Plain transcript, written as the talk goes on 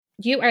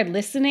You are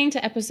listening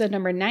to episode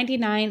number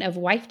 99 of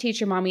Wife,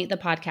 Teacher, Mommy, the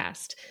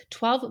podcast.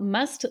 12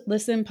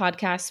 must-listen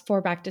podcasts for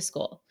back to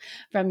school.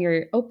 From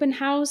your open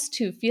house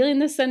to feeling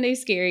the Sunday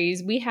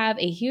scaries, we have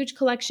a huge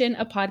collection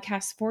of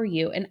podcasts for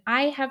you, and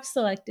I have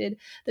selected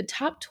the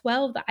top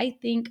 12 that I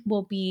think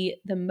will be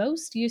the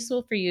most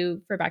useful for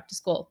you for back to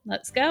school.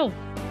 Let's go.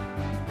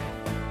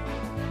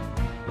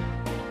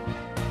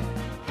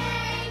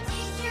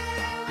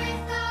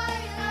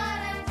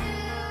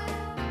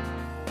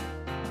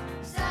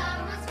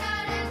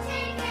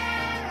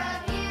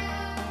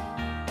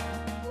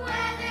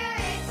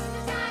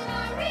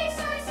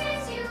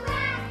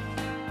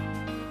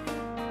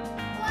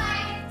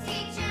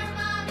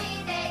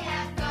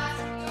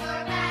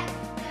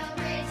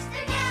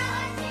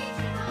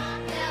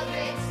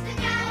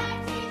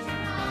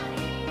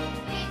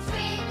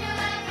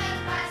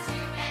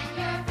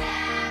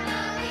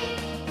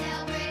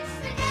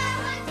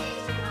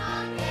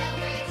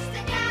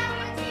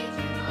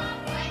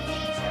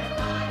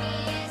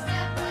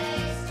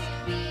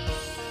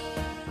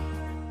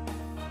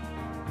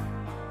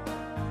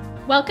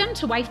 Welcome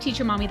to Wife,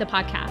 Teacher, Mommy, the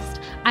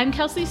podcast. I'm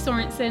Kelsey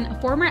Sorensen, a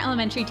former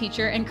elementary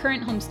teacher and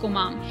current homeschool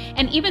mom.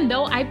 And even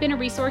though I've been a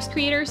resource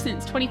creator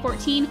since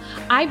 2014,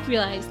 I've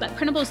realized that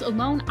printables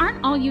alone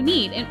aren't all you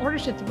need in order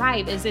to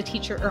thrive as a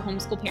teacher or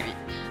homeschool parent.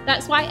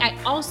 That's why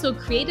I also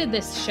created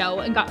this show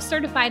and got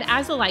certified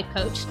as a life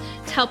coach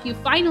to help you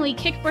finally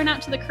kick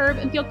burnout to the curb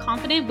and feel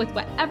confident with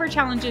whatever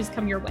challenges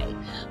come your way.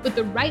 With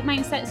the right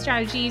mindset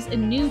strategies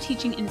and new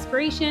teaching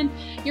inspiration,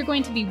 you're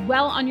going to be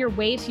well on your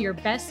way to your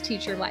best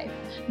teacher life.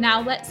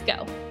 Now let's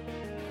go.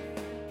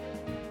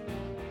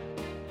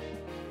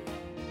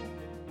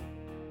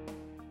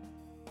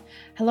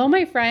 Hello,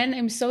 my friend.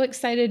 I'm so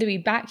excited to be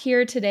back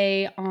here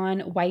today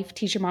on Wife,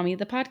 Teacher, Mommy,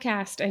 the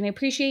podcast, and I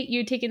appreciate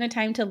you taking the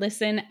time to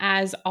listen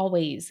as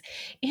always.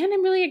 And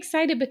I'm really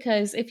excited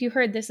because if you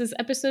heard, this is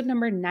episode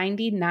number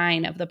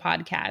 99 of the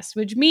podcast,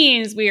 which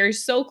means we are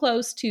so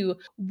close to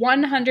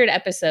 100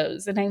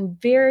 episodes, and I'm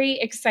very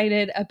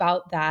excited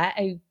about that.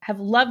 I have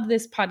loved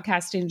this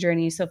podcasting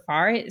journey so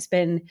far. It's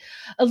been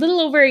a little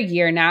over a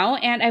year now,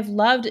 and I've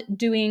loved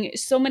doing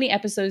so many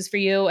episodes for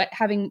you,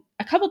 having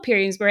a couple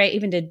periods where I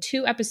even did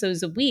 2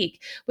 episodes a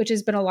week, which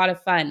has been a lot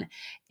of fun.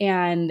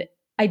 And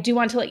I do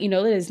want to let you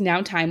know that it is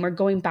now time. We're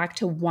going back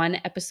to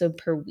 1 episode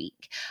per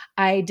week.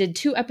 I did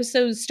 2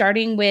 episodes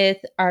starting with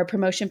our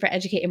promotion for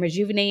Educate and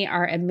Rejuvenate,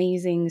 our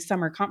amazing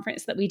summer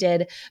conference that we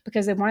did,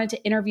 because I wanted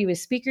to interview a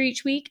speaker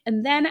each week.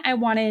 And then I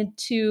wanted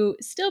to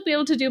still be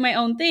able to do my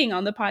own thing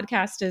on the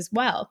podcast as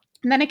well.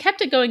 And then I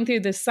kept it going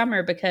through this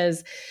summer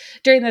because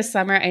during this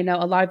summer, I know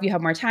a lot of you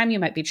have more time. You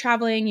might be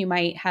traveling. You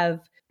might have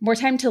more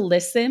time to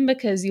listen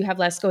because you have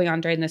less going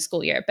on during the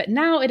school year. But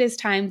now it is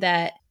time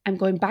that I'm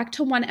going back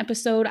to 1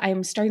 episode. I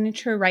am starting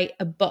to write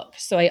a book.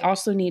 So I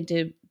also need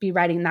to be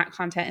writing that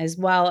content as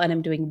well. And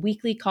I'm doing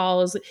weekly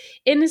calls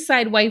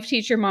inside Wife,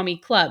 Teacher, Mommy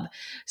Club.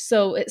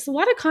 So it's a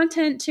lot of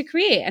content to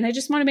create. And I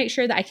just want to make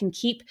sure that I can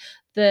keep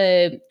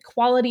the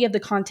quality of the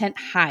content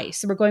high.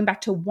 So we're going back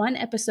to 1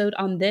 episode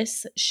on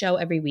this show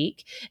every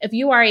week. If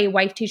you are a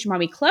Wife, Teacher,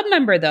 Mommy Club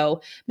member,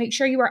 though, make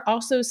sure you are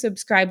also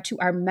subscribed to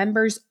our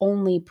members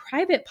only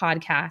private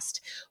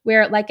podcast,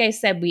 where, like I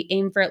said, we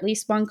aim for at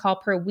least 1 call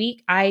per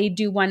week. I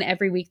do 1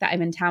 every week that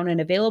I'm in town and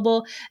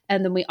available.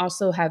 And then we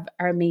also have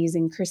our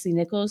amazing Chrissy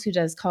Nichols, who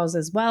does calls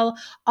as well.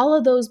 All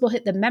of those will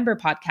hit the member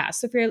podcast.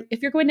 So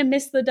if you're going to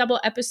miss the double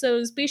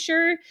episodes, be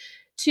sure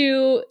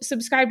to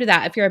subscribe to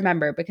that if you're a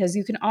member, because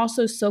you can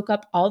also soak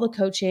up all the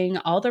coaching,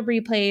 all the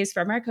replays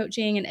from our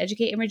coaching and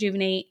Educate and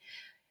Rejuvenate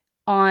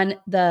on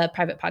the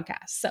private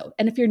podcast. So,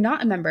 and if you're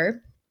not a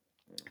member,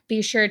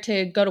 be sure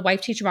to go to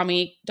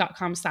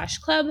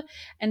wifeteachermommy.com/club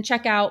and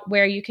check out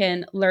where you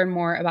can learn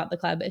more about the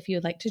club if you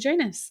would like to join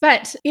us.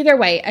 But either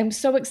way, I'm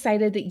so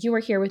excited that you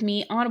are here with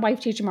me on Wife,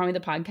 Teacher, Mommy, the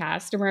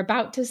podcast, and we're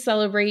about to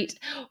celebrate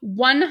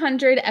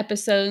 100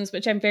 episodes,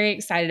 which I'm very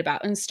excited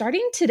about. And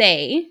starting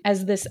today,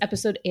 as this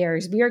episode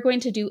airs, we are going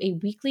to do a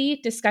weekly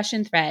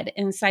discussion thread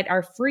inside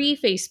our free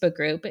Facebook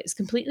group. It's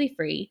completely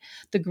free.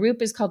 The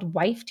group is called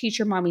Wife,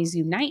 Teacher, Mommies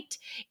Unite,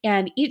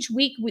 and each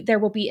week there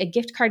will be a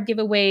gift card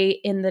giveaway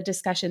in the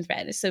discussion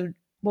thread. So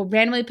we'll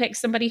randomly pick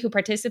somebody who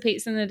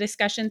participates in the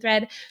discussion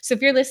thread. So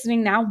if you're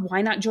listening now,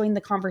 why not join the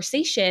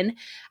conversation?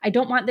 I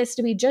don't want this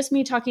to be just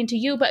me talking to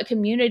you, but a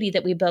community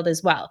that we build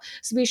as well.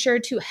 So be sure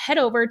to head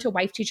over to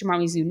Wife, Teacher,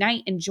 Mommies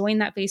Unite and join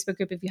that Facebook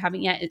group if you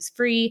haven't yet. It's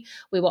free.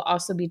 We will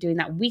also be doing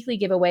that weekly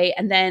giveaway.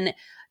 And then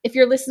if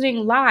you're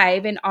listening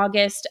live in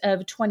August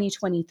of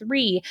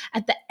 2023,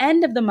 at the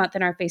end of the month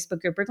in our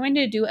Facebook group, we're going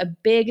to do a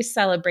big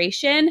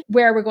celebration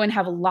where we're going to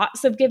have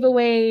lots of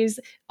giveaways.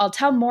 I'll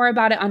tell more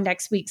about it on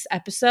next week's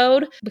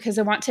episode because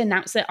I want to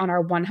announce it on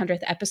our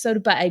 100th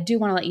episode, but I do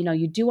want to let you know,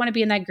 you do want to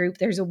be in that group.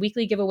 There's a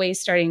weekly giveaway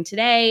starting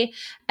today.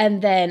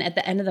 And then at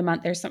the end of the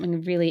month, there's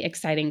something really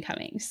exciting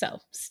coming. So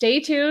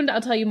stay tuned.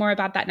 I'll tell you more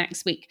about that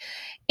next week.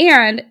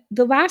 And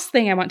the last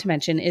thing I want to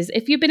mention is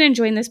if you've been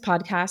enjoying this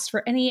podcast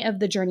for any of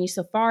the journey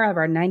so far, far of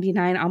our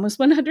 99, almost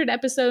 100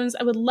 episodes.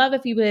 I would love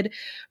if you would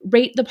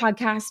rate the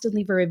podcast and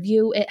leave a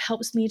review. It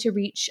helps me to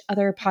reach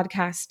other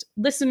podcast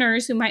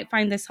listeners who might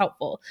find this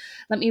helpful.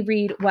 Let me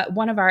read what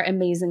one of our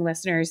amazing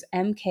listeners,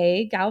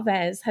 MK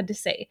Galvez, had to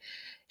say.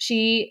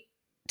 She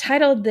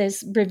titled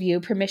this review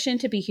Permission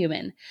to Be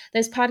Human.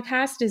 This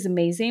podcast is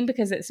amazing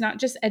because it's not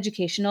just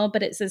educational,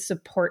 but it's a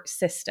support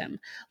system.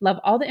 Love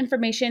all the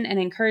information and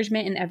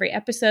encouragement in every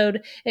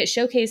episode. It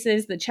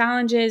showcases the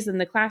challenges in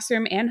the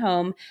classroom and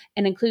home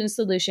and includes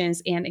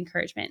solutions and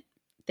encouragement.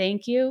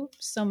 Thank you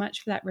so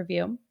much for that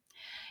review.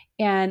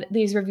 And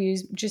these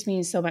reviews just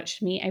mean so much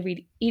to me. I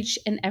read each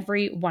and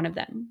every one of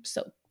them.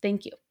 So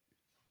thank you.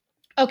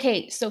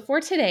 Okay, so for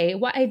today,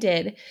 what I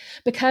did,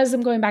 because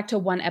I'm going back to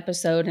one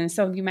episode, and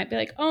some of you might be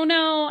like, oh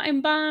no,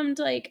 I'm bummed.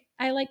 Like,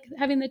 I like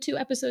having the 2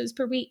 episodes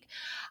per week.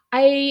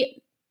 I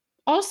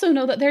also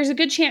know that there's a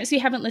good chance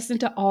you haven't listened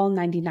to all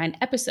 99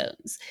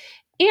 episodes.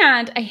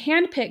 And I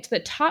handpicked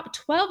the top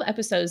 12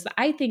 episodes that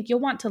I think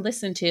you'll want to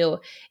listen to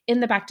in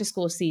the back to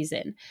school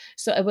season.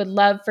 So I would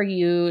love for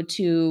you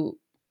to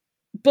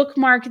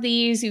bookmark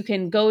these. You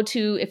can go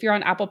to, if you're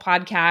on Apple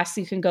Podcasts,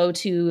 you can go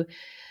to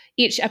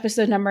each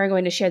episode number. I'm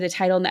going to share the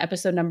title and the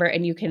episode number,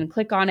 and you can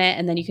click on it,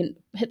 and then you can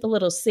hit the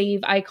little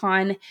save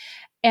icon.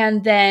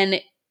 And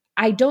then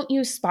I don't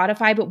use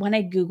Spotify, but when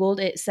I Googled,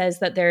 it says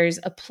that there's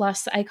a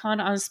plus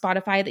icon on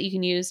Spotify that you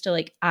can use to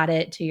like add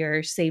it to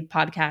your saved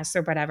podcasts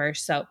or whatever.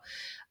 So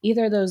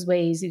either of those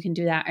ways you can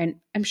do that. And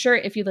I'm sure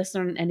if you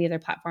listen on any other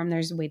platform,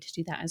 there's a way to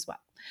do that as well.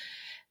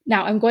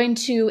 Now, I'm going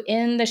to,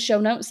 in the show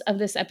notes of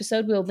this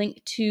episode, we'll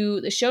link to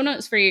the show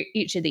notes for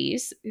each of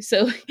these.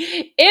 So in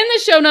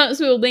the show notes,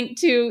 we'll link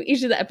to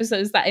each of the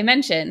episodes that I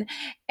mentioned,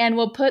 and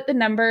we'll put the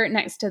number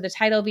next to the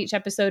title of each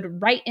episode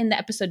right in the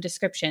episode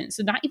description.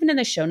 So not even in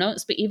the show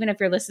notes, but even if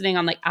you're listening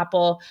on like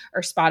Apple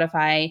or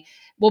Spotify,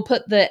 we'll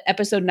put the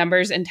episode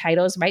numbers and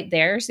titles right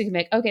there. So you can be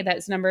like, okay,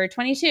 that's number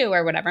 22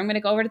 or whatever. I'm going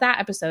to go over to that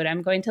episode.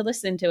 I'm going to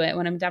listen to it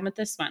when I'm done with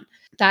this one.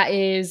 That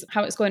is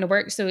how it's going to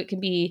work. So it can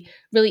be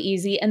really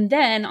easy. And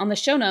then on the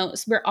show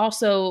notes, we're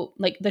also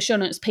like the show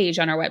notes page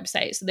on our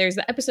website. So there's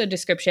the episode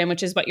description,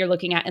 which is what you're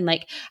looking at in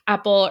like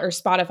Apple or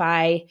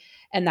Spotify,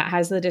 and that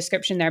has the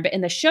description there. But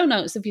in the show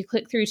notes, if you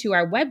click through to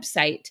our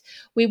website,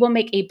 we will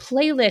make a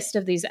playlist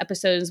of these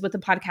episodes with the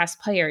podcast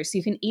player. So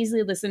you can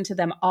easily listen to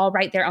them all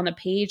right there on the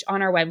page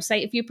on our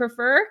website if you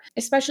prefer,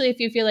 especially if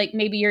you feel like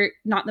maybe you're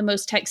not the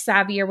most tech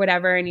savvy or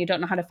whatever, and you don't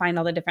know how to find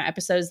all the different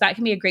episodes. That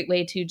can be a great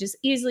way to just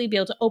easily be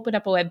able to open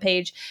up a web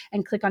page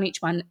and click on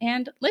each one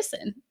and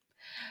listen.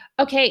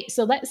 Okay,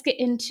 so let's get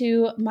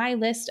into my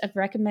list of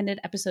recommended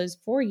episodes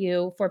for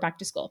you for back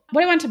to school.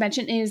 What I want to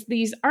mention is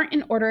these aren't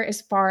in order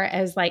as far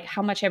as like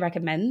how much I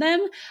recommend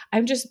them.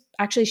 I'm just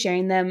actually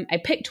sharing them. I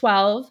picked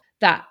 12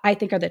 that I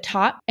think are the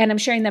top, and I'm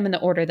sharing them in the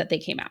order that they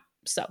came out.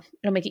 So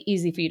it'll make it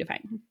easy for you to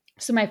find.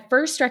 So my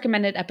first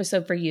recommended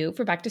episode for you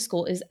for back to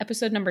school is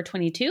episode number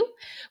 22,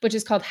 which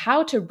is called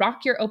How to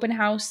Rock Your Open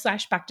House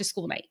 / Back to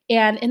School Night.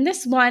 And in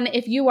this one,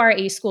 if you are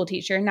a school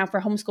teacher, now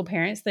for homeschool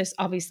parents, this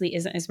obviously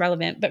isn't as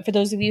relevant, but for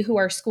those of you who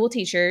are school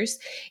teachers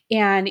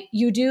and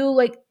you do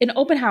like an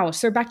open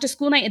house or back to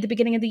school night at the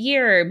beginning of the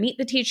year, meet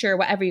the teacher,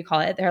 whatever you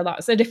call it, there are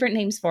lots of different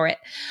names for it,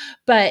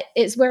 but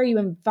it's where you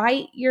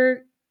invite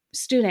your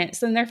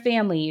students and their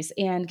families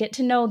and get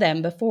to know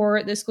them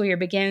before the school year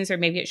begins, or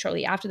maybe it's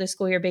shortly after the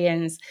school year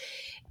begins.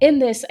 In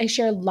this, I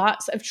share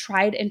lots of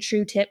tried and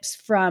true tips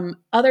from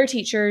other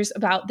teachers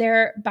about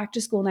their back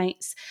to school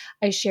nights.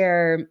 I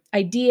share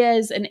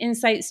ideas and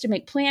insights to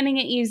make planning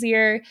it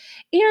easier,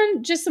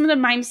 and just some of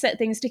the mindset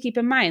things to keep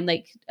in mind,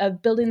 like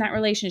building that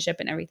relationship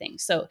and everything.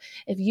 So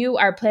if you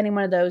are planning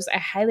one of those, I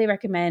highly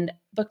recommend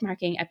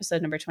bookmarking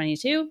episode number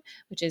 22,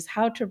 which is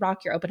How to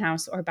Rock Your Open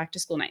House or Back to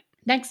School Night.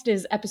 Next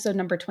is episode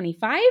number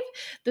 25.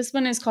 This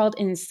one is called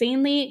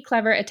Insanely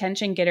Clever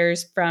Attention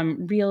Getters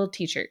from Real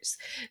Teachers.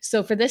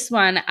 So for this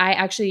one, I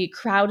actually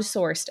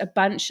crowdsourced a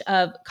bunch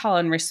of call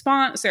and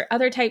response or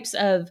other types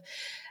of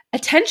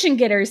attention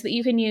getters that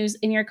you can use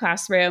in your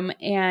classroom.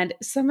 And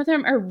some of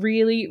them are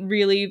really,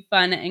 really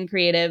fun and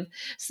creative.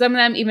 Some of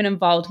them even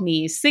involved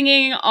me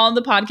singing on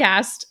the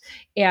podcast.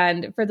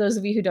 And for those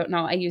of you who don't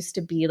know, I used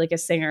to be like a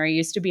singer. I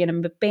used to be in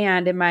a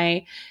band in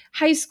my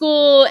high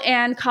school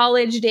and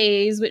college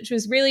days, which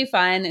was really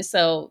fun.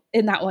 So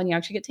in that one, you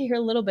actually get to hear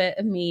a little bit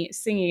of me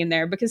singing in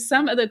there because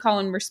some of the call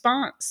and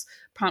response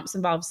prompts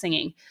involve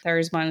singing.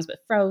 There's ones with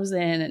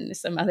Frozen and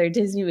some other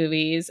Disney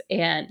movies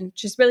and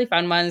just really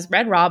fun ones.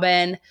 Red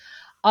Robin,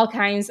 all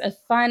kinds of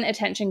fun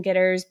attention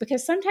getters,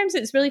 because sometimes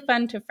it's really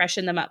fun to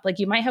freshen them up. Like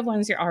you might have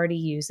ones you're already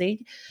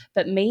using,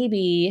 but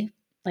maybe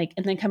like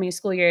in the coming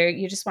school year,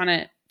 you just want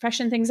to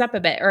freshen things up a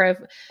bit. Or if,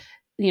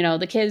 you know,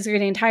 the kids are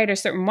getting tired of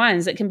certain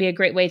ones, it can be a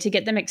great way to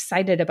get them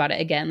excited about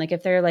it again. Like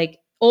if they're like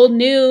old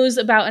news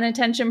about an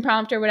attention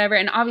prompt or whatever.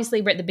 And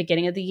obviously we're at the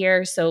beginning of the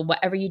year, so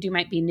whatever you do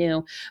might be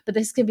new, but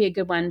this could be a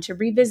good one to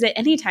revisit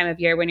any time of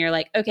year when you're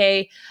like,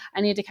 okay,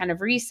 I need to kind of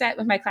reset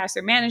with my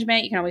classroom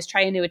management. You can always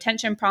try a new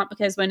attention prompt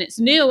because when it's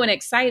new and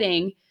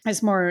exciting,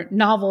 it's more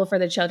novel for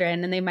the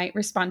children and they might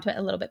respond to it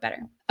a little bit better.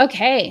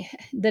 Okay,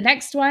 the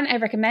next one I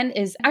recommend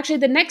is actually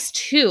the next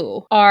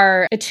two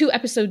are a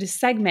 2-episode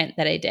segment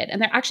that I did.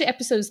 And they're actually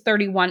episodes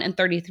 31 and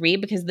 33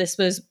 because this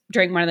was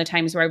during one of the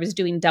times where I was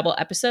doing double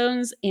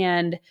episodes.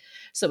 And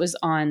so it was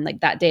on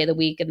like that day of the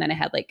week. And then I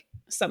had like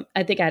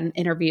I think I had an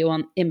interview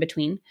in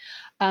between.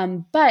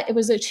 But it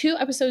was a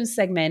 2-episode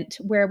segment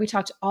where we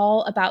talked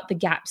all about the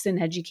gaps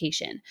in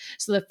education.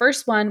 So the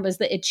first one was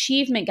the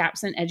achievement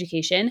gaps in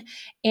education.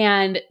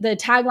 And the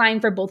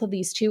tagline for both of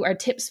these two are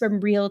tips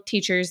from real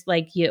teachers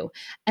like you.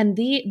 And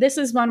this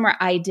is one where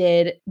I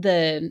did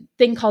the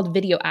thing called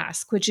Video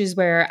Ask, which is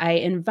where I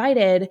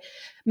invited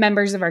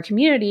members of our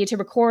community to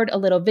record a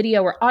little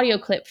video or audio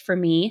clip for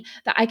me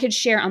that I could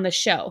share on the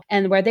show,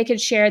 and where they could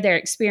share their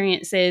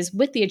experiences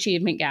with the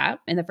achievement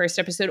gap in the first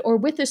episode or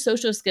with the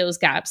social skills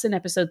gaps in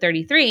episode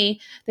 33.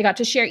 They got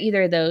to share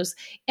either of those.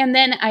 And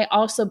then I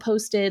also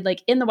posted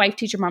like in the Wife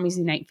Teacher Mommies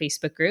Unite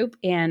Facebook group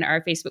and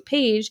our Facebook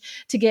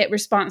page to get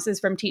responses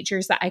from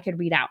teachers that I could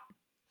read out.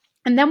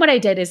 And then what I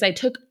did is I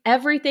took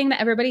everything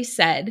that everybody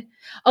said,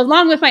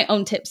 along with my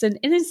own tips and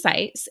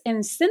insights,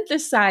 and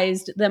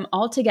synthesized them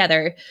all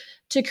together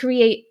to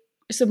create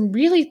some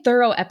really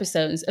thorough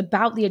episodes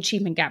about the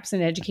achievement gaps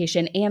in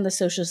education and the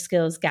social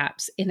skills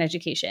gaps in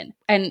education.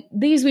 And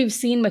these we've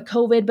seen with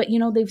COVID, but,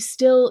 they've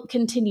still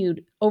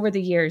continued over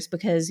the years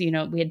because,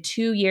 we had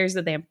 2 years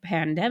of the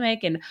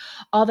pandemic and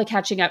all the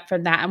catching up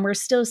from that. And we're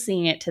still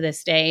seeing it to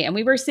this day. And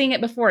we were seeing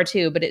it before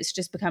too, but it's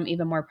just become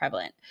even more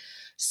prevalent.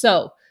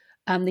 So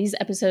these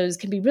episodes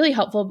can be really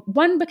helpful.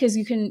 One, because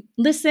you can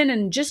listen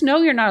and just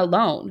know you're not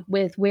alone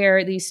with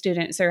where these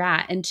students are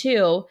at. And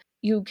two,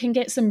 you can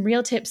get some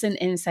real tips and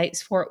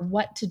insights for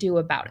what to do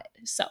about it.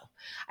 So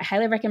I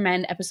highly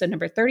recommend episode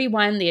number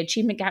 31, the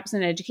achievement gaps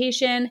in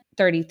education,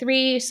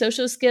 33,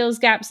 social skills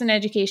gaps in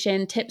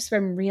education, tips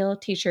from real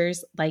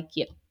teachers like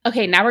you.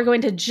 Okay, now we're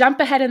going to jump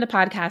ahead in the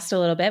podcast a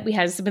little bit. We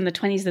have some in the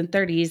 20s and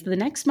 30s. The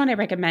next one I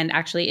recommend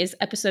actually is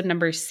episode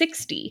number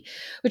 60,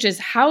 which is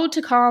how to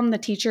calm the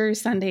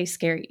teacher's Sunday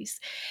scaries.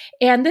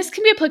 And this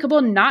can be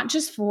applicable not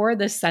just for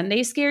the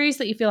Sunday scaries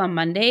that you feel on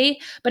Monday,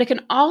 but it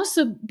can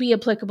also be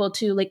applicable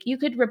to, like, you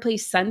could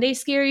replace Sunday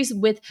scaries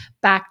with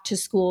back to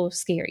school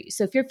scaries.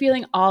 So if you're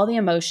feeling all the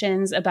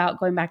emotions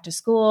about going back to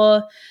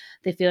school,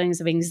 the feelings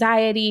of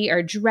anxiety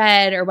or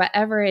dread or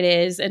whatever it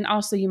is. And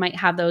also you might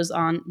have those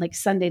on like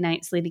Sunday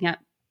nights leading up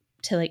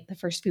to like the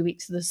first few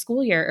weeks of the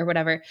school year or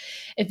whatever.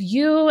 If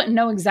you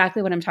know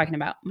exactly what I'm talking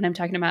about, when I'm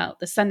talking about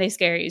the Sunday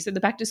scaries or the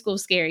back to school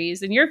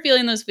scaries, and you're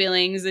feeling those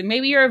feelings and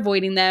maybe you're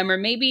avoiding them, or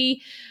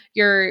maybe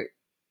you're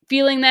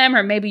feeling them,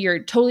 or maybe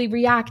you're totally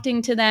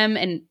reacting to them.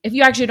 And if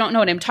you actually don't know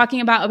what I'm talking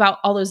about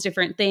all those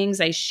different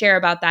things, I share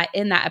about that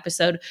in that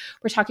episode.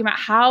 We're talking about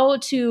how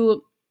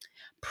to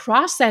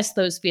process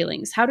those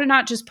feelings, how to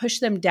not just push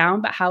them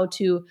down, but how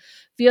to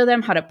feel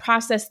them, how to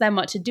process them,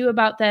 what to do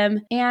about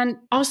them, and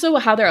also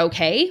how they're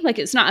okay. Like,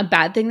 it's not a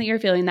bad thing that you're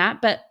feeling that,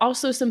 but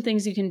also some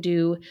things you can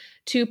do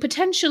to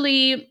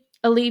potentially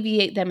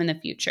alleviate them in the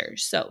future.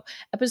 So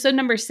episode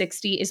number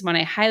 60 is one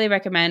I highly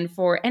recommend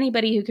for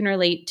anybody who can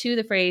relate to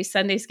the phrase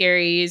Sunday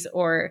scaries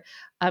or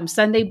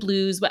Sunday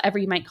blues, whatever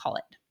you might call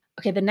it.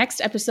 Okay, the next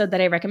episode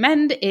that I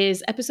recommend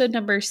is episode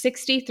number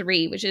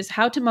 63, which is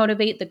how to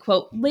motivate the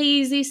quote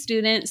lazy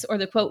students or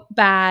the quote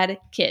bad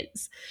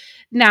kids.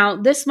 Now,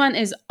 this one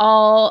is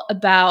all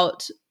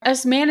about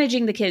us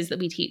managing the kids that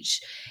we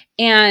teach.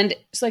 And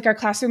it's like our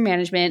classroom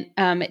management.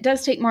 It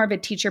does take more of a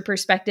teacher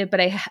perspective, but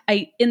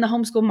I in the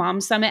Homeschool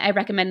Moms Summit, I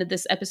recommended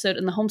this episode,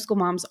 and the homeschool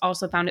moms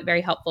also found it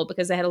very helpful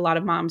because I had a lot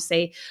of moms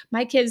say,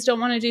 my kids don't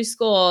want to do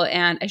school,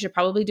 and I should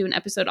probably do an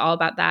episode all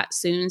about that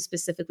soon,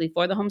 specifically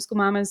for the homeschool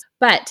mamas.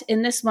 But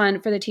in this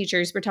one, for the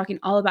teachers, we're talking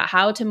all about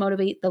how to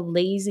motivate the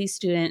lazy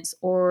students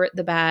or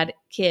the bad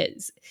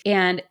kids.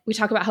 And we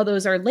talk about how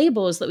those are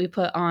labels that we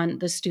put on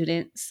the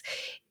students,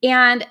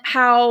 and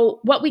how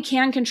what we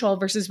can control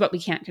versus what we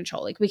can't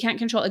control. Like, we can't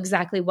control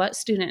exactly what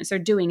students are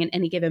doing in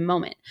any given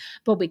moment,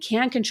 but what we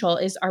can control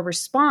is our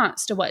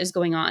response to what is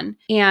going on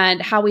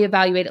and how we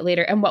evaluate it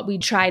later and what we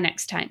try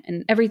next time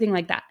and everything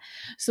like that.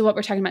 So what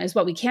we're talking about is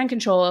what we can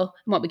control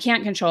and what we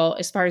can't control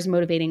as far as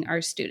motivating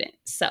our students.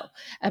 So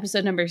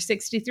episode number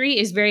 63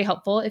 is very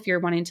helpful if you're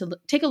wanting to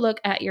take a look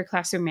at your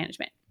classroom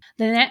management.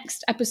 The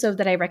next episode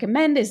that I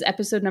recommend is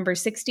episode number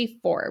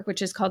 64,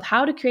 which is called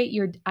How to Create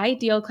Your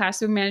Ideal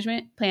Classroom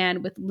Management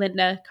Plan with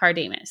Linda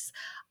Kardamis.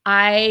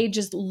 I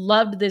just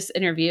loved this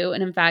interview.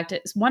 And in fact,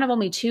 it's one of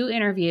only 2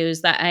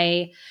 interviews that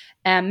I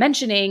am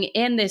mentioning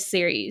in this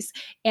series.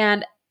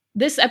 And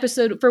this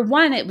episode, for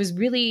one, it was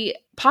really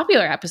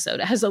popular episode.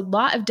 It has a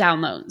lot of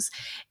downloads.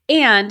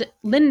 And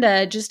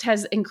Linda just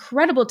has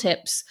incredible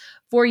tips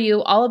for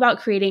you all about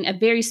creating a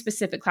very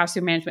specific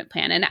classroom management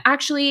plan. And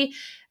actually,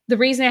 The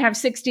reason I have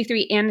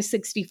 63 and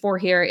 64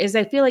 here is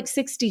I feel like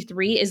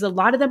 63 is a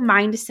lot of the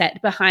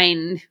mindset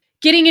behind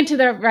getting into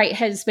the right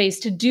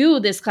headspace to do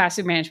this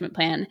classroom management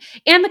plan.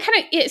 And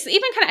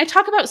I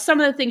talk about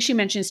some of the things she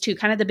mentions too,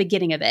 kind of the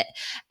beginning of it.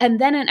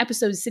 And then in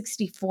episode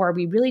 64,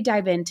 we really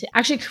dive into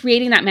actually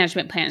creating that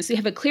management plan. So you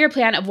have a clear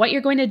plan of what you're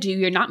going to do.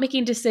 You're not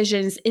making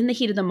decisions in the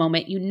heat of the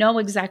moment. You know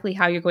exactly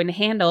how you're going to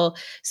handle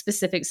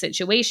specific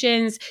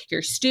situations.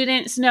 Your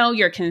students know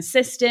you're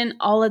consistent,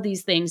 all of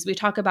these things. We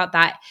talk about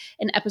that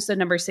in episode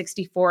number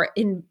 64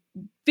 in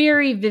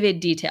very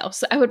vivid detail.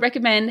 So I would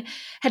recommend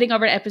heading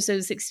over to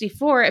episode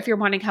 64 if you're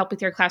wanting help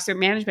with your classroom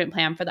management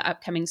plan for the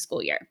upcoming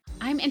school year.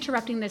 I'm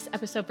interrupting this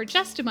episode for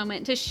just a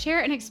moment to share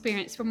an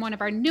experience from one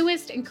of our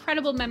newest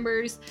incredible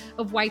members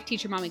of Wife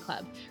Teacher Mommy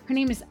Club. Her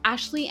name is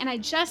Ashley, and I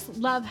just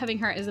love having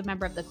her as a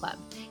member of the club.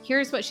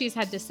 Here's what she's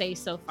had to say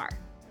so far.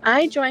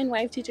 I joined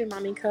Wife Teacher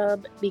Mommy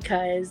Club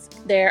because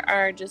there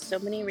are just so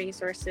many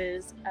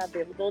resources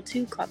available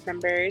to club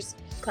members,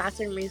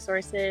 classroom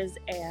resources,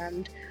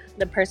 and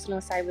the personal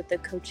side with the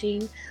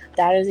coaching.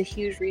 That is a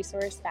huge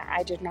resource that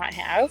I did not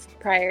have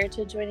prior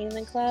to joining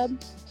the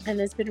club. And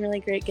it's been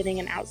really great getting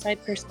an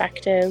outside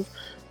perspective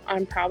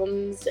on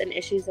problems and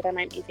issues that I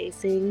might be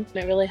facing.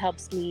 It really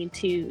helps me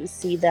to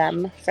see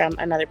them from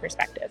another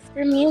perspective.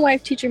 For me,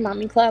 Wife Teacher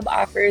Mommy Club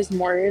offers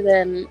more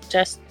than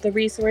just the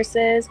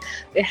resources.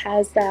 It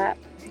has that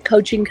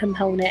coaching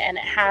component, and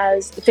it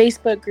has the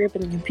Facebook group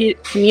and the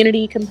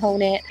community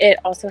component. It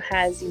also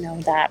has,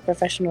 that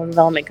professional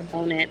development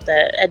component,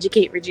 the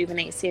Educate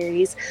Rejuvenate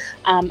series,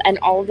 and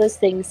all of those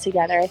things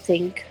together, I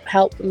think,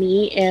 help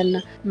me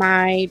in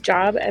my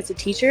job as a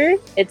teacher.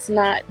 It's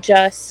not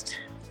just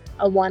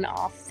a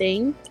one-off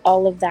thing.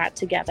 All of that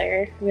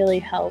together really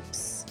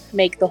helps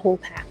make the whole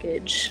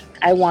package.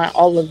 I want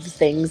all of the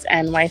things,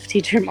 and Wife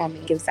Teacher Mommy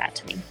gives that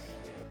to me.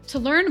 To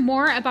learn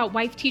more about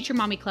Wife Teacher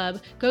Mommy Club,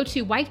 go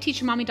to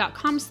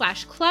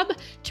wifeteachermommy.com/club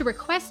to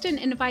request an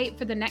invite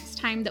for the next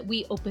time that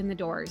we open the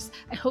doors.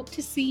 I hope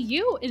to see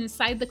you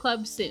inside the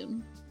club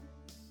soon.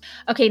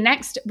 Okay,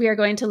 next we are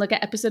going to look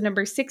at episode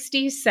number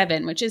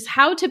 67, which is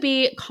how to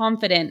be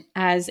confident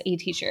as a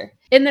teacher.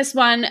 In this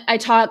one, I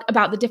talk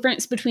about the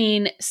difference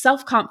between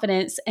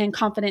self-confidence and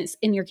confidence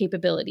in your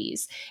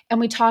capabilities. And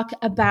we talk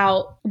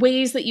about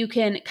ways that you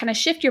can kind of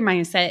shift your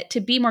mindset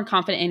to be more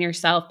confident in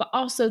yourself, but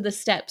also the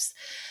steps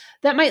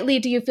that might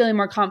lead to you feeling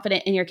more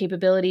confident in your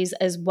capabilities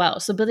as well.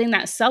 So building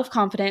that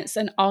self-confidence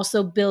and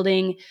also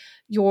building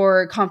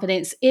your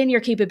confidence in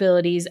your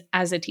capabilities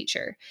as a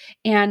teacher.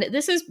 And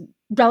this is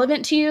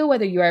relevant to you,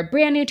 whether you are a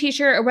brand new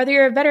teacher or whether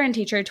you're a veteran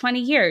teacher, 20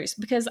 years,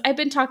 because I've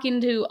been talking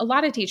to a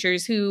lot of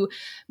teachers who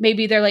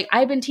maybe they're like,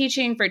 I've been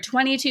teaching for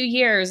 22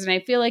 years and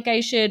I feel like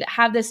I should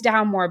have this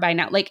down more by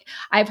now. Like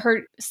I've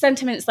heard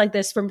sentiments like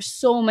this from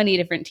so many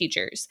different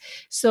teachers.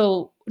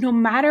 So no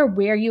matter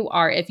where you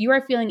are, if you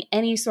are feeling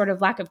any sort of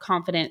lack of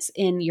confidence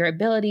in your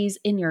abilities,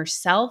 in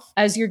yourself,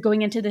 as you're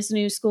going into this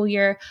new school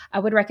year, I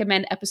would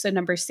recommend episode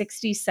number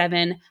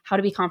 67, How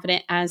to Be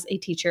Confident as a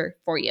Teacher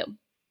for you.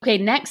 Okay,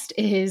 next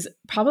is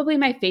probably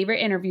my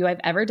favorite interview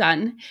I've ever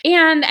done,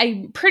 and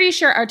I'm pretty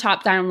sure our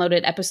top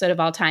downloaded episode of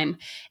all time.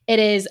 It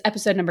is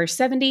episode number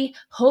 70,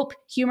 Hope,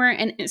 Humor,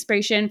 and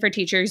Inspiration for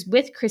Teachers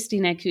with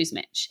Christina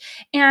Kuzmich.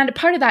 And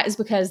part of that is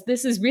because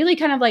this is really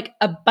kind of like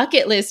a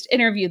bucket list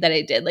interview that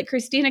I did. Like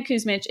Christina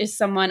Kuzmich is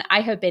someone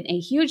I have been a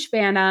huge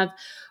fan of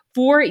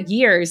for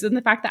years, and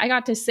the fact that I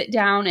got to sit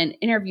down and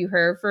interview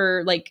her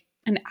for like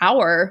an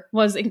hour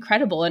was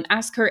incredible and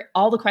ask her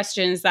all the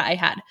questions that I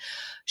had.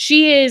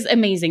 She is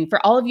amazing.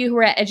 For all of you who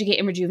are at Educate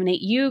and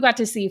Rejuvenate, you got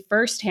to see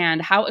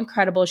firsthand how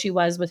incredible she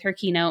was with her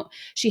keynote.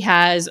 She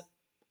has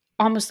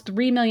almost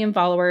 3 million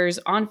followers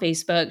on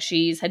Facebook.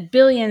 She's had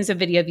billions of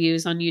video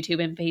views on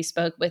YouTube and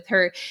Facebook with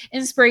her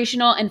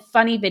inspirational and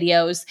funny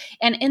videos.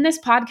 And in this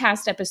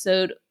podcast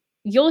episode,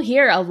 you'll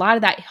hear a lot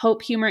of that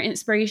hope, humor,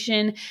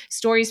 inspiration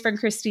stories from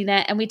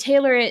Christina, and we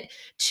tailor it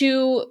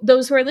to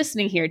those who are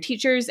listening here,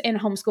 teachers and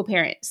homeschool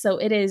parents. So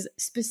it is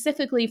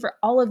specifically for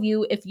all of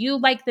you. If you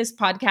like this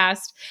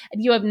podcast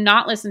and you have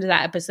not listened to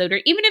that episode,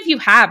 or even if you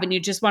have and you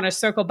just want to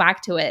circle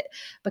back to it,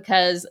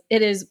 because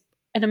it is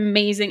an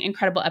amazing,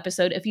 incredible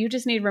episode. If you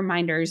just need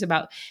reminders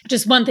about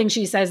just one thing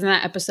she says in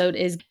that episode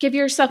is give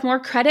yourself more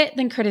credit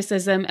than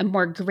criticism and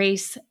more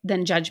grace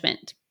than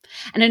judgment.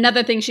 And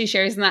another thing she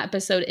shares in that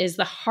episode is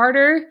the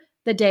harder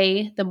the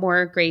day, the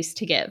more grace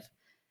to give.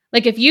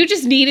 Like if you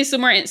just need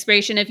some more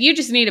inspiration, if you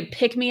just need a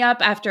pick me up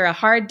after a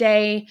hard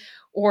day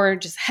or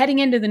just heading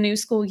into the new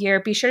school year,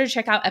 be sure to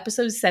check out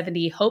episode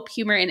 70, Hope,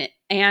 Humor,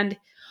 and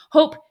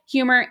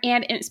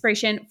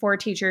Inspiration for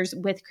Teachers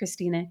with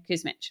Christina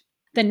Kuzmich.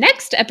 The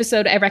next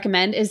episode I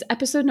recommend is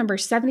episode number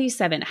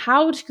 77,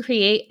 How to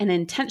Create an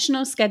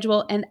Intentional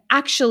Schedule and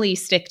Actually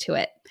Stick to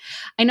It.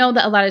 I know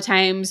that a lot of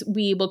times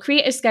we will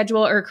create a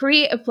schedule or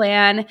create a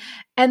plan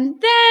and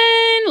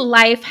then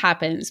life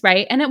happens,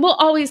 right? And it will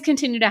always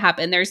continue to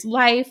happen. There's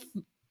life,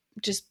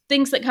 just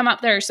things that come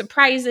up that are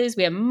surprises.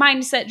 We have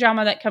mindset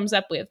drama that comes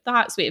up. We have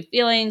thoughts, we have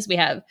feelings, we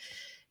have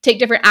take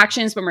different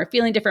actions when we're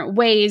feeling different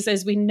ways,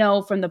 as we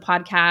know from the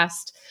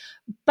podcast.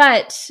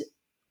 But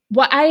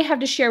what I have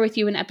to share with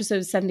you in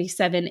episode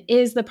 77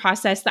 is the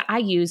process that I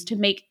use to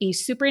make a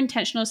super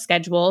intentional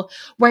schedule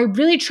where I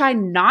really try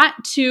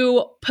not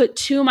to put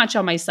too much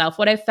on myself.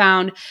 What I've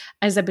found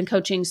as I've been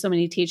coaching so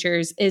many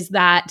teachers is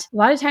that a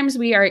lot of times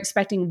we are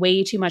expecting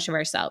way too much of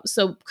ourselves.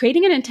 So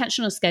creating an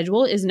intentional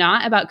schedule is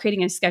not about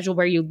creating a schedule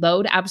where you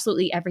load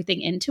absolutely everything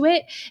into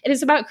it. It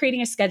is about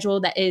creating a schedule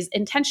that is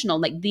intentional.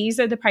 Like, these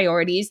are the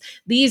priorities.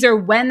 These are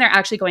when they're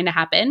actually going to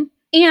happen.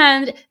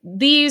 And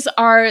these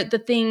are the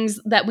things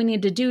that we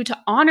need to do to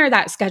honor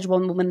that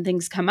schedule when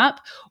things come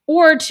up,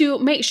 or to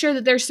make sure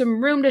that there's some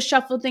room to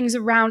shuffle things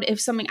around if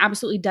something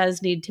absolutely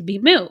does need to be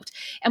moved.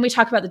 And we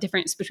talk about the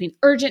difference between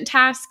urgent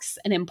tasks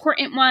and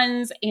important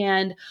ones,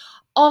 and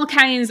all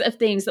kinds of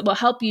things that will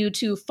help you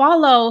to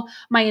follow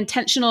my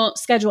intentional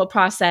schedule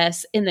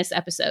process in this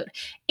episode.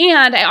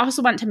 And I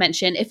also want to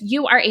mention, if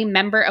you are a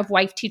member of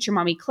Wife Teacher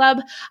Mommy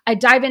Club, I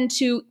dive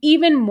into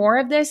even more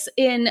of this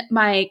in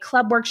my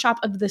club workshop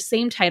of the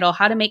same title,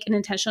 How to Make an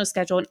Intentional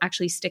Schedule and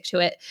Actually Stick to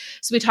It.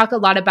 So we talk a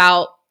lot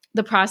about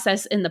the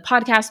process in the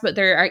podcast, but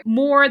there are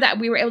more that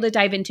we were able to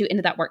dive into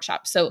that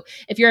workshop. So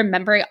if you're a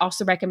member, I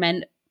also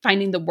recommend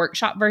finding the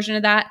workshop version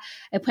of that.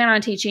 I plan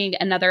on teaching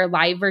another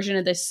live version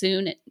of this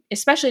soon,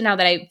 especially now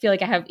that I feel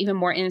like I have even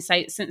more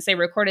insight since I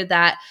recorded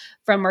that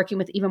from working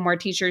with even more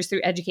teachers through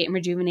Educate and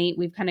Rejuvenate.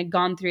 We've kind of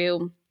gone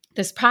through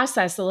this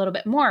process a little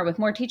bit more with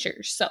more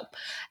teachers. So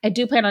I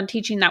do plan on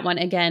teaching that one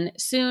again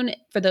soon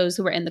for those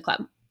who are in the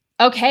club.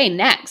 Okay,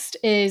 next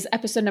is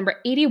episode number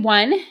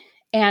 81.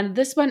 And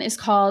this one is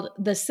called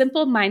The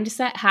Simple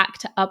Mindset Hack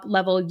to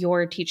Up-Level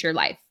Your Teacher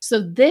Life.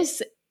 So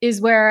this is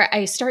where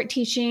I start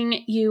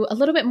teaching you a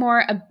little bit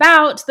more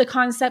about the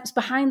concepts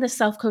behind the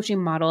self-coaching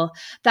model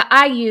that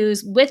I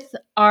use with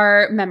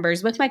our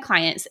members, with my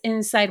clients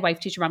inside Wife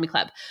Teacher Mommy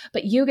Club.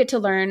 But you get to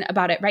learn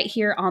about it right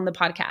here on the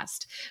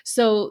podcast.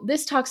 So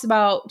this talks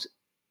about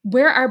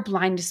where our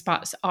blind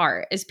spots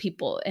are as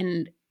people.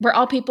 And we're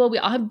all people. We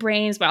all have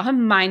brains. We all have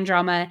mind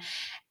drama.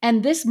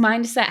 And this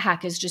mindset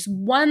hack is just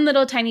one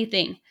little tiny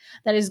thing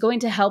that is going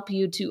to help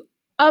you to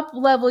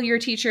up-level your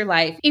teacher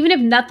life. Even if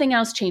nothing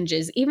else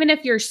changes, even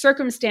if your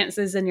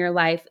circumstances in your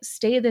life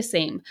stay the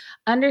same,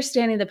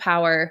 understanding the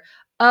power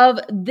of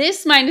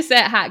this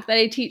mindset hack that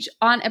I teach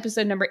on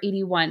episode number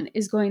 81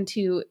 is going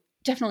to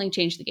definitely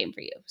change the game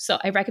for you. So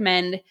I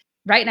recommend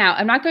right now.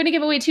 I'm not going to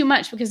give away too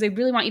much because I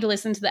really want you to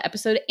listen to the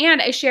episode.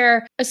 And I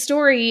share a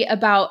story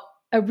about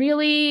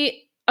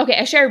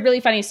I share a really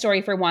funny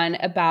story for one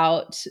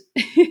about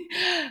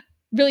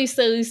really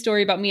silly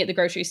story about me at the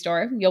grocery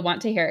store. You'll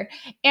want to hear.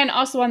 And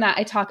also on that,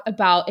 I talk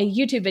about a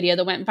YouTube video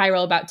that went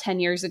viral about 10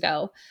 years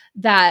ago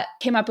that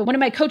came up in one of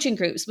my coaching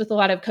groups with a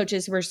lot of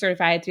coaches who were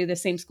certified through the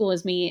same school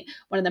as me.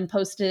 One of them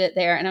posted it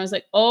there. And I was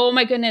like, oh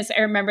my goodness,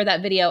 I remember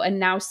that video. And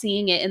now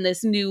seeing it in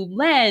this new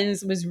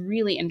lens was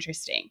really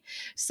interesting.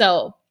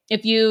 So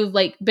if you've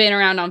been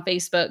around on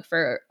Facebook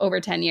for over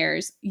 10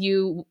 years,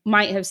 you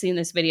might have seen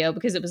this video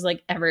because it was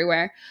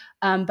everywhere.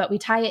 But we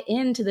tie it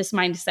into this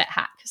mindset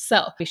hack.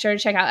 So be sure to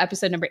check out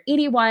episode number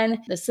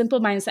 81, The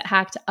Simple Mindset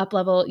Hack to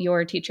Up-Level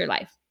Your Teacher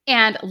Life.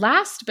 And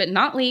last but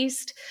not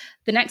least,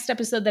 the next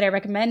episode that I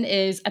recommend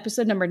is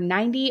episode number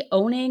 90,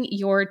 Owning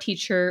Your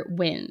Teacher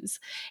Wins.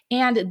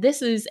 And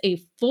this is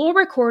a full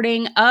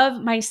recording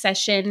of my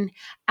session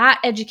at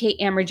Educate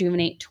and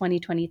Rejuvenate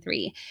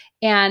 2023.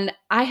 And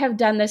I have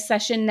done this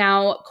session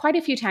now quite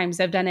a few times.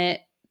 I've done it.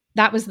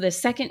 That was the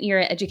second year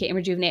at Educate and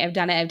Rejuvenate. I've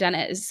done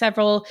it at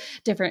several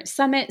different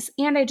summits,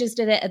 and I just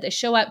did it at the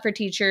Show Up for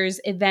Teachers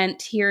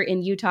event here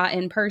in Utah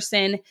in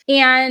person.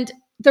 And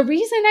the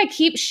reason I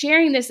keep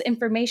sharing this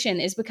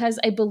information is because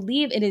I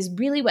believe it is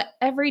really what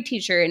every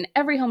teacher and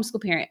every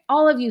homeschool parent,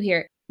 all of you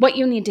here, what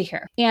you need to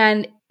hear.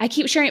 And I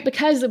keep sharing it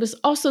because it was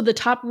also the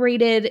top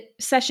rated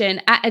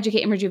session at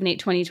Educate and Rejuvenate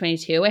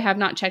 2022. I have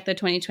not checked the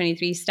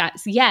 2023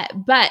 stats yet,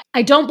 but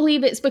I don't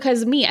believe it's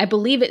because of me. I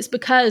believe it's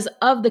because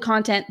of the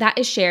content that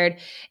is shared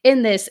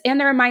in this and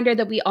the reminder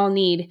that we all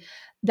need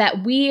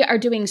that we are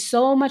doing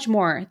so much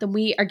more than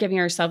we are giving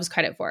ourselves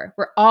credit for.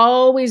 We're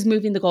always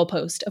moving the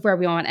goalpost of where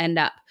we want to end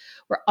up.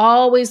 We're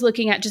always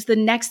looking at just the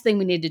next thing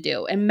we need to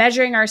do and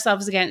measuring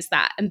ourselves against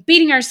that and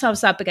beating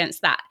ourselves up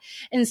against that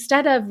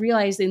instead of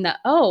realizing that,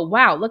 oh,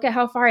 wow, look at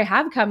how far I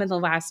have come in the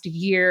last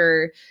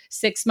year,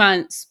 6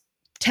 months,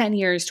 10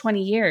 years,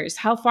 20 years,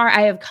 how far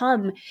I have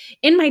come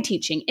in my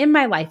teaching, in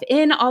my life,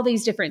 in all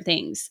these different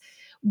things.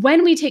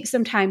 When we take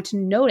some time to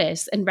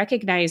notice and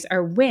recognize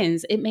our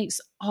wins, it makes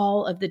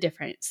all of the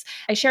difference.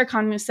 I share a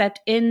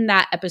concept in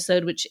that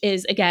episode, which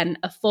is, again,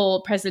 a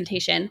full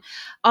presentation,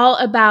 all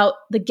about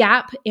the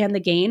gap and the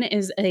gain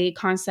is a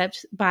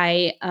concept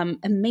by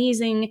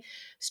amazing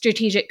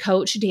strategic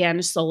coach,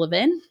 Dan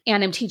Sullivan.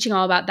 And I'm teaching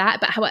all about that,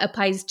 but how it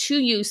applies to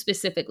you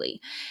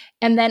specifically.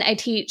 And then I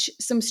teach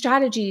some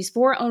strategies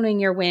for owning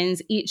your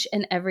wins each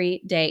and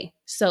every day.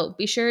 So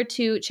be sure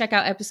to check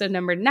out episode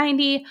number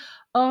 90,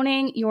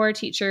 Owning Your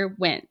Teacher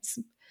Wins.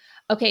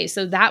 Okay,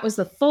 so that was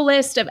the full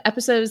list of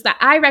episodes that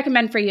I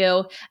recommend for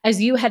you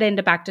as you head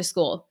into back to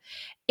school.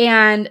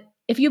 And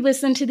if you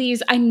listen to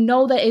these, I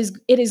know that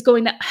it is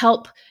going to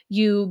help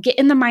you get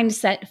in the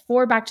mindset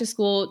for back to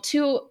school,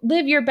 to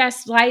live your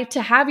best life,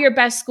 to have your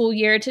best school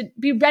year, to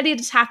be ready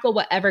to tackle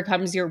whatever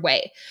comes your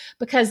way.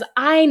 Because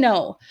I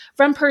know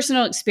from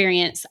personal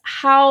experience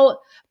how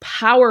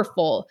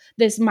powerful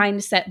this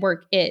mindset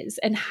work is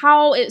and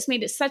how it's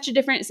made such a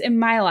difference in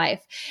my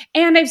life.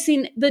 And I've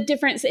seen the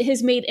difference it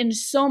has made in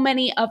so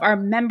many of our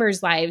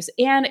members' lives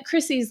and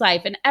Chrissy's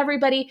life and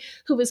everybody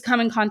who has come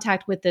in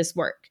contact with this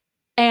work.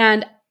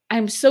 And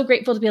I'm so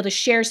grateful to be able to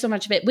share so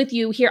much of it with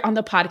you here on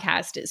the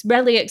podcast. It's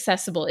readily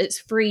accessible. It's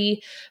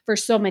free for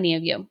so many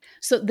of you.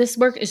 So this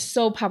work is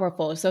so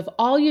powerful. So if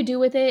all you do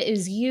with it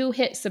is you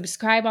hit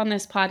subscribe on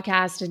this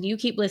podcast and you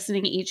keep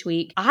listening each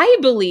week, I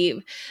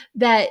believe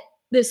that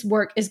this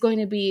work is going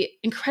to be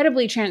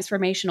incredibly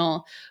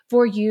transformational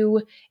for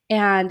you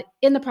and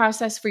in the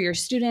process for your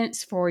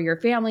students, for your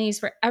families,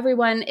 for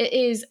everyone. It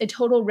is a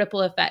total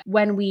ripple effect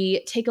when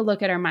we take a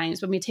look at our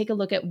minds, when we take a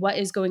look at what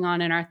is going on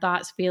in our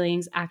thoughts,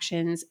 feelings,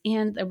 actions,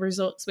 and the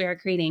results we are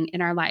creating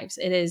in our lives.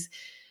 It is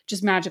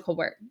just magical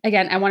work.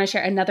 Again, I want to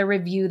share another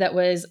review that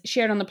was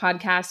shared on the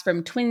podcast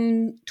from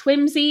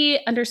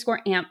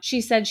Twimsy_amp.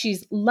 She said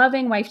she's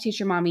loving Wife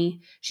Teacher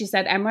Mommy. She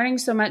said, I'm learning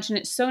so much and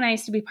it's so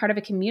nice to be part of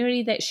a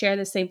community that share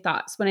the same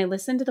thoughts. When I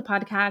listen to the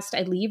podcast,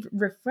 I leave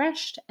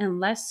refreshed and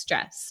less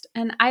stressed.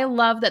 And I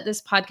love that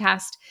this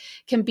podcast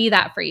can be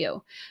that for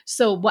you.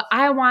 So what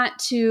I want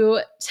to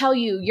tell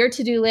you, your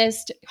to-do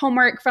list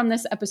homework from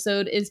this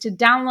episode is to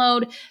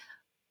download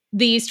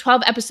these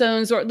 12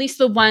 episodes, or at least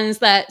the ones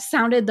that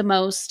sounded the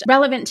most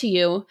relevant to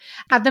you,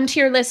 add them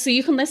to your list so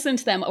you can listen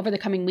to them over the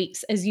coming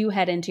weeks as you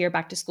head into your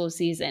back to school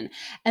season.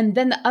 And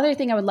then the other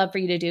thing I would love for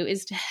you to do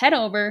is to head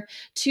over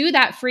to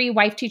that free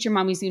Wife Teacher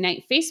Mommies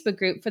Unite Facebook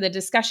group for the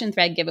discussion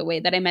thread giveaway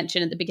that I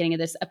mentioned at the beginning of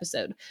this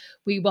episode.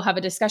 We will have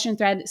a discussion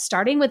thread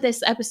starting with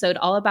this episode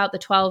all about the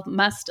 12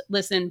 must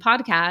listen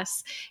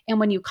podcasts. And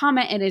when you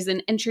comment, it is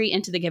an entry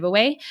into the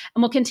giveaway.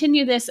 And we'll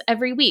continue this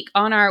every week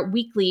on our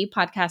weekly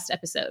podcast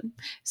episode.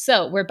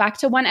 So we're back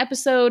to one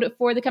episode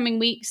for the coming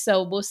week.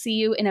 So we'll see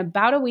you in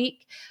about a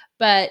week,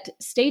 but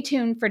stay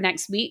tuned for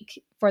next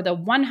week for the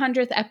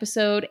 100th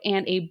episode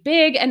and a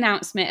big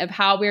announcement of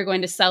how we're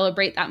going to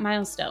celebrate that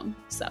milestone.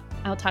 So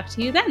I'll talk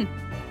to you then.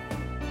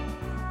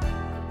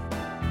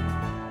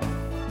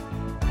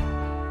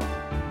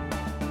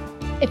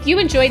 If you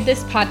enjoyed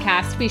this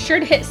podcast, be sure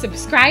to hit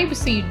subscribe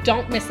so you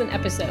don't miss an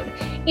episode.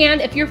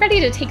 And if you're ready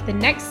to take the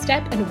next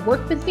step and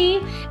work with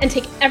me and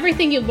take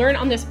everything you learn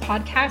on this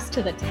podcast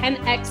to the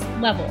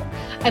 10x level,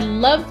 I'd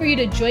love for you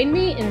to join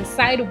me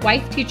inside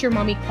Wife Teacher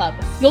Mommy Club.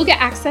 You'll get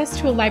access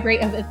to a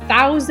library of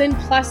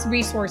 1,000+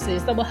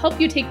 resources that will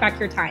help you take back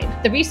your time.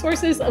 The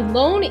resources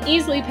alone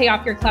easily pay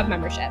off your club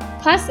membership.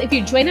 Plus, if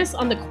you join us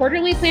on the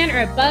quarterly plan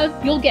or above,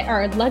 you'll get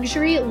our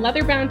luxury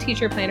leather-bound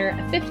teacher planner, a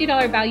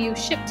 $50 value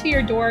shipped to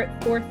your door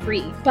for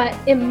free. But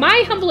in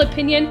my humble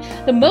opinion,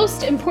 the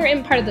most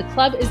important part of the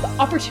club is the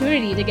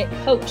opportunity to get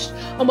coached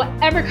on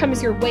whatever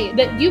comes your way,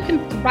 that you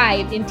can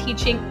thrive in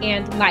teaching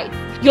and life.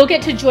 You'll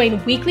get to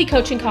join weekly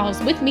coaching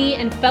calls with me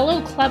and fellow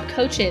club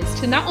coaches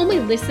to not only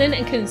listen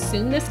and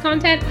consume this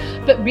content,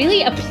 but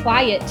really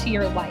apply it to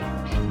your life.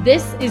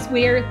 This is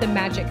where the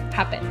magic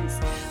happens.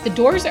 The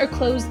doors are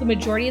closed the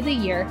majority of the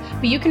year,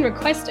 but you can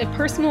request a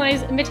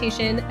personalized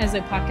invitation as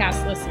a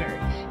podcast listener.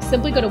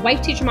 Simply go to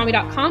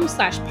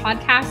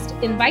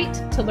wifeteachermommy.com/podcast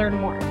invite to learn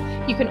more.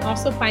 You can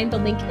also find the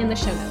link in the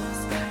show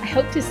notes. I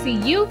hope to see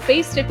you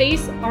face to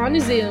face on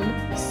Zoom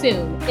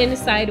soon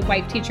inside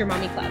Wife Teacher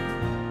Mommy Club.